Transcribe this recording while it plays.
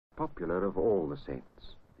popular of all the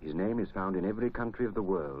saints. His name is found in every country of the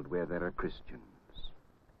world where there are Christians.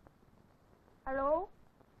 Hello?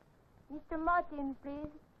 Mr. Martin,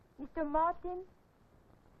 please. Mr. Martin?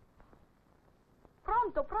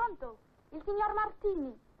 Pronto, pronto. Il signor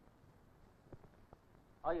Martini.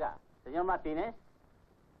 Oiga, señor Martínez.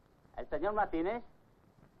 ¿El señor Martínez?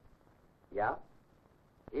 Ja,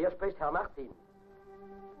 hier spricht Herr Martin.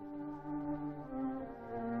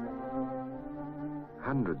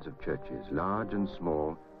 Hundreds of churches, large and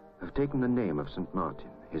small, have taken the name of St. Martin.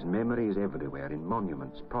 His memory is everywhere, in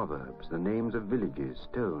monuments, proverbs, the names of villages,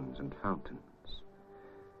 stones, and fountains.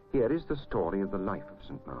 Here is the story of the life of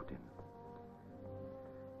St. Martin.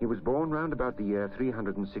 He was born round about the year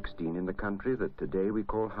 316 in the country that today we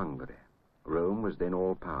call Hungary. Rome was then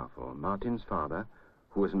all-powerful. Martin's father,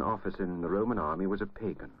 who was an officer in the Roman army, was a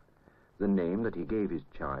pagan. The name that he gave his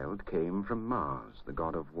child came from Mars, the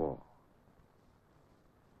god of war.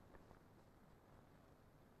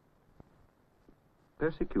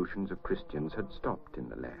 Persecutions of Christians had stopped in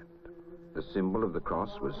the land. The symbol of the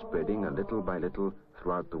cross was spreading a little by little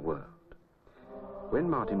throughout the world. When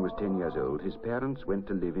Martin was 10 years old, his parents went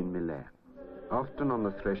to live in Milan. Often on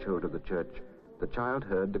the threshold of the church, the child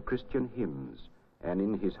heard the Christian hymns, and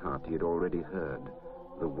in his heart he had already heard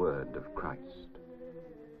the word of Christ.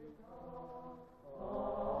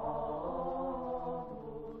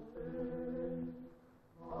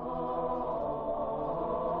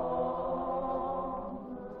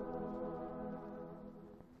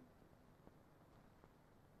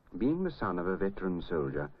 Being the son of a veteran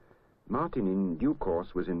soldier, Martin in due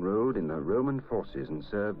course was enrolled in the Roman forces and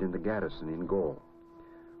served in the garrison in Gaul.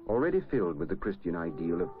 Already filled with the Christian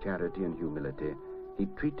ideal of charity and humility, he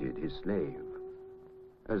treated his slave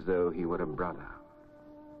as though he were a brother.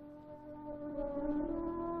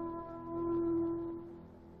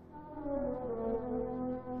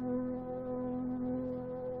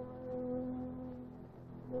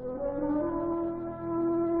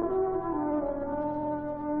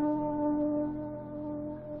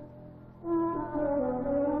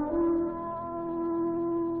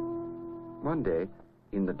 One day,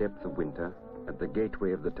 in the depth of winter, at the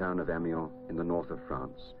gateway of the town of Amiens in the north of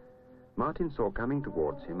France, Martin saw coming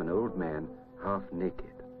towards him an old man half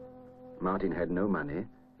naked. Martin had no money.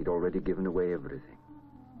 He'd already given away everything.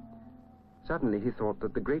 Suddenly he thought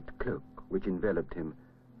that the great cloak which enveloped him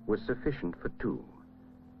was sufficient for two,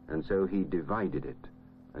 and so he divided it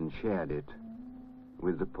and shared it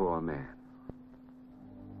with the poor man.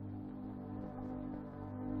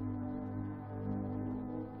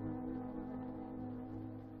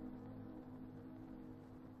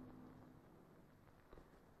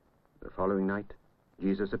 The following night,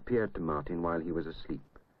 Jesus appeared to Martin while he was asleep.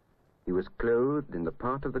 He was clothed in the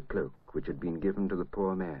part of the cloak which had been given to the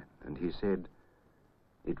poor man, and he said,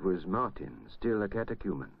 "It was Martin, still a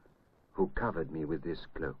catechumen, who covered me with this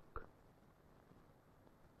cloak."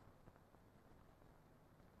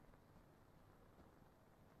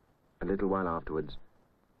 A little while afterwards,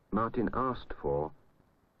 Martin asked for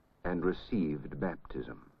and received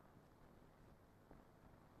baptism.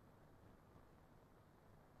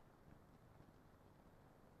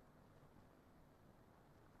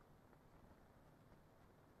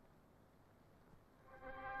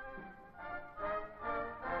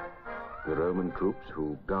 The Roman troops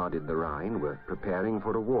who guarded the Rhine were preparing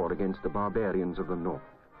for a war against the barbarians of the north.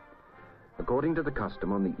 According to the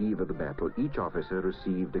custom on the eve of the battle, each officer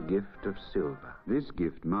received a gift of silver. This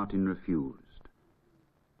gift Martin refused,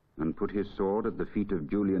 and put his sword at the feet of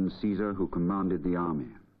Julian Caesar, who commanded the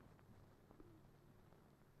army.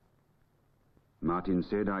 Martin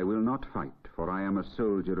said, "I will not fight, for I am a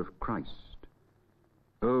soldier of Christ."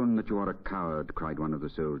 "Own that you are a coward," cried one of the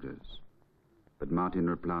soldiers. But Martin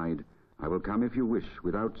replied, "I will come if you wish,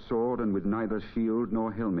 without sword and with neither shield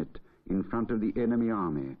nor helmet, in front of the enemy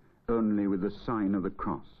army, only with the sign of the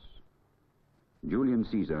cross." Julian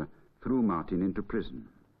Caesar threw Martin into prison.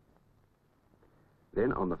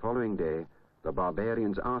 Then on the following day, the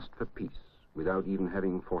barbarians asked for peace, without even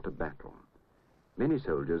having fought a battle. Many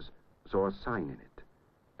soldiers saw a sign in it.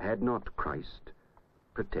 Had not Christ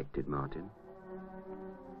protected Martin?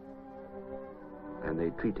 And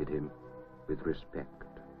they treated him with respect.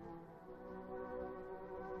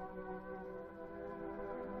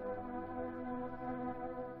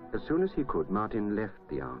 As soon as he could, Martin left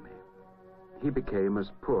the army. He became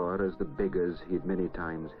as poor as the beggars he had many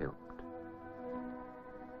times helped.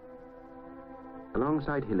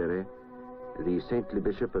 Alongside Hilary, the saintly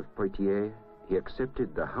bishop of Poitiers, he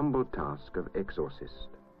accepted the humble task of exorcist.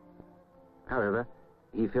 However,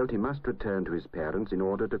 he felt he must return to his parents in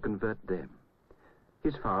order to convert them.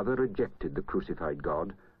 His father rejected the crucified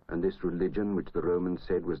God and this religion which the Romans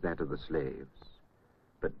said was that of the slaves.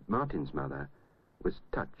 But Martin's mother was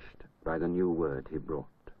touched by the new word he brought.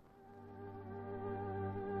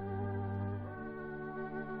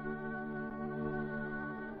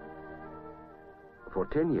 For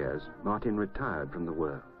 10 years, Martin retired from the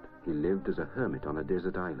world. He lived as a hermit on a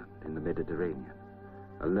desert island in the Mediterranean,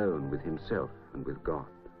 alone with himself and with God.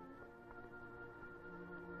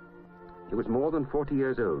 He was more than 40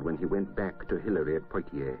 years old when he went back to Hungary at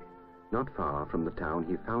Poitiers. Not far from the town,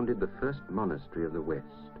 he founded the first monastery of the West.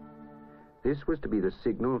 This was to be the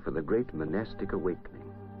signal for the great monastic awakening.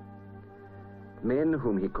 Men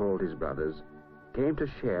whom he called his brothers came to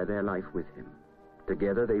share their life with him.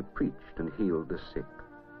 Together they preached and healed the sick.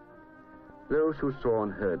 Those who saw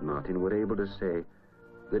and heard Martin were able to say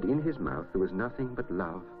that in his mouth there was nothing but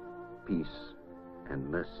love, peace, and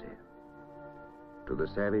mercy. To the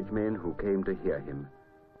savage men who came to hear him,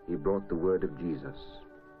 he brought the word of Jesus.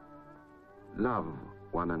 Love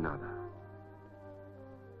one another.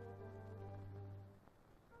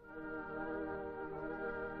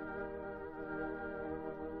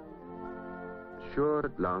 Sure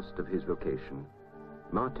at last of his vocation,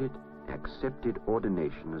 Martin accepted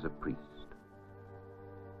ordination as a priest.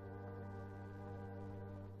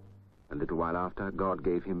 A little while after, God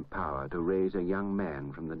gave him power to raise a young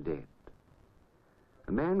man from the dead.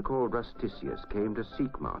 A man called Rusticius came to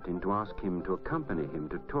seek Martin to ask him to accompany him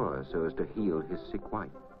to Tours so as to heal his sick wife.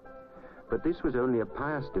 But this was only a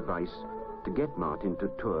pious device to get Martin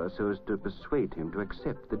to Tours so as to persuade him to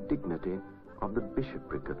accept the dignity of the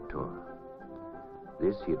bishopric of Tours.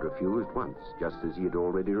 This he had refused once, just as he had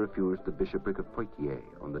already refused the bishopric of Poitiers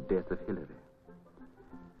on the death of Hillary.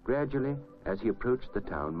 Gradually, as he approached the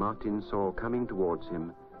town, Martin saw coming towards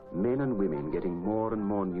him men and women getting more and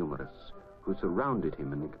more numerous, who surrounded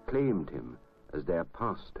him and acclaimed him as their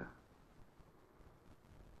pastor.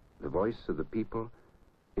 The voice of the people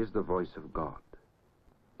is the voice of God.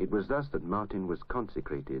 It was thus that Martin was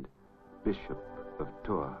consecrated Bishop of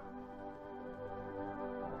Tours.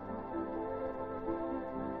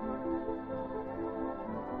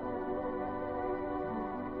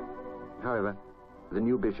 However, the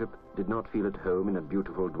new bishop did not feel at home in a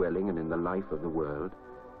beautiful dwelling and in the life of the world.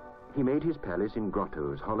 He made his palace in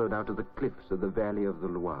grottos hollowed out of the cliffs of the valley of the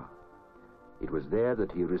Loire. It was there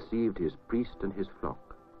that he received his priest and his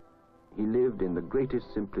flock. He lived in the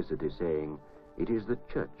greatest simplicity, saying, "It is the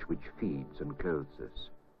church which feeds and clothes us.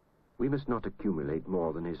 We must not accumulate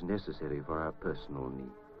more than is necessary for our personal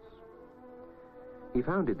needs." He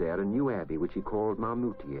founded there a new abbey which he called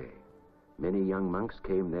Marmoutier. Many young monks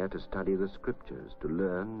came there to study the scriptures, to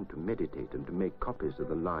learn, to meditate, and to make copies of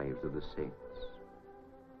the lives of the saints.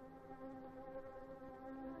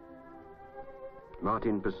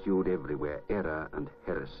 Martin pursued everywhere error and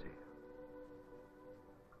heresy.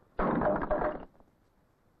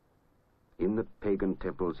 In the pagan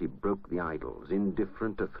temples he broke the idols,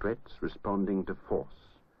 indifferent to threats, responding to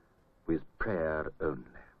force, with prayer only.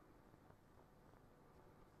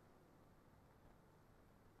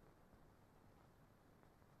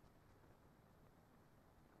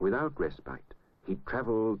 Without respite, he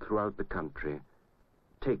traveled throughout the country,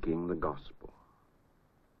 taking the gospel.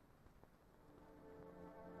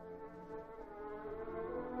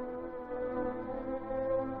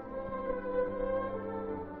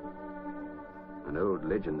 An old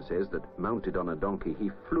legend says that, mounted on a donkey, he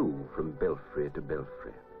flew from belfry to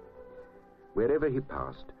belfry. Wherever he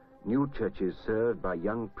passed, new churches served by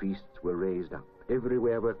young priests were raised up.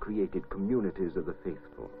 Everywhere were created communities of the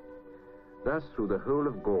faithful. Thus, through the whole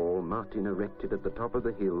of Gaul, Martin erected at the top of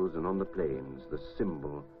the hills and on the plains the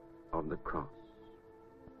symbol of the cross.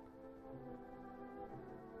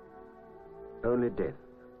 Only death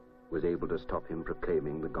was able to stop him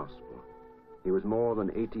proclaiming the gospel. He was more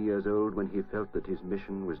than 80 years old when he felt that his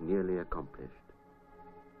mission was nearly accomplished.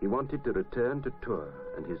 He wanted to return to Tours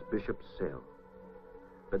and his bishop's cell,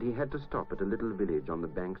 but he had to stop at a little village on the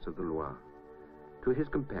banks of the Loire. To his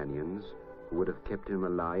companions, who would have kept him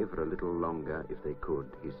alive for a little longer if they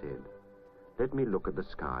could, he said, "Let me look at the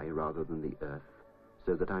sky rather than the earth,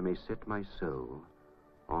 so that I may set my soul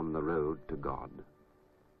on the road to God."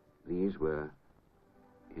 These were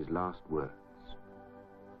his last words.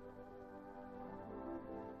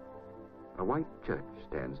 A white church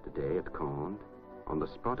stands today at Caen, on the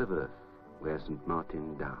spot of earth where St.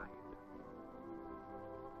 Martin died.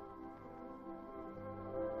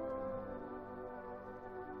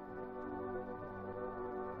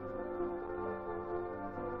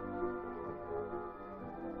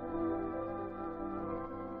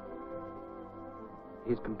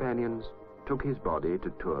 His companions took his body to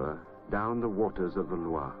Tours down the waters of the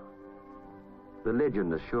Loire. The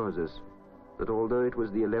legend assures us that although it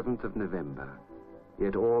was the 11th of November,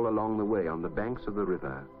 yet all along the way on the banks of the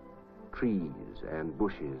river, trees and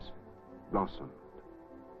bushes blossomed.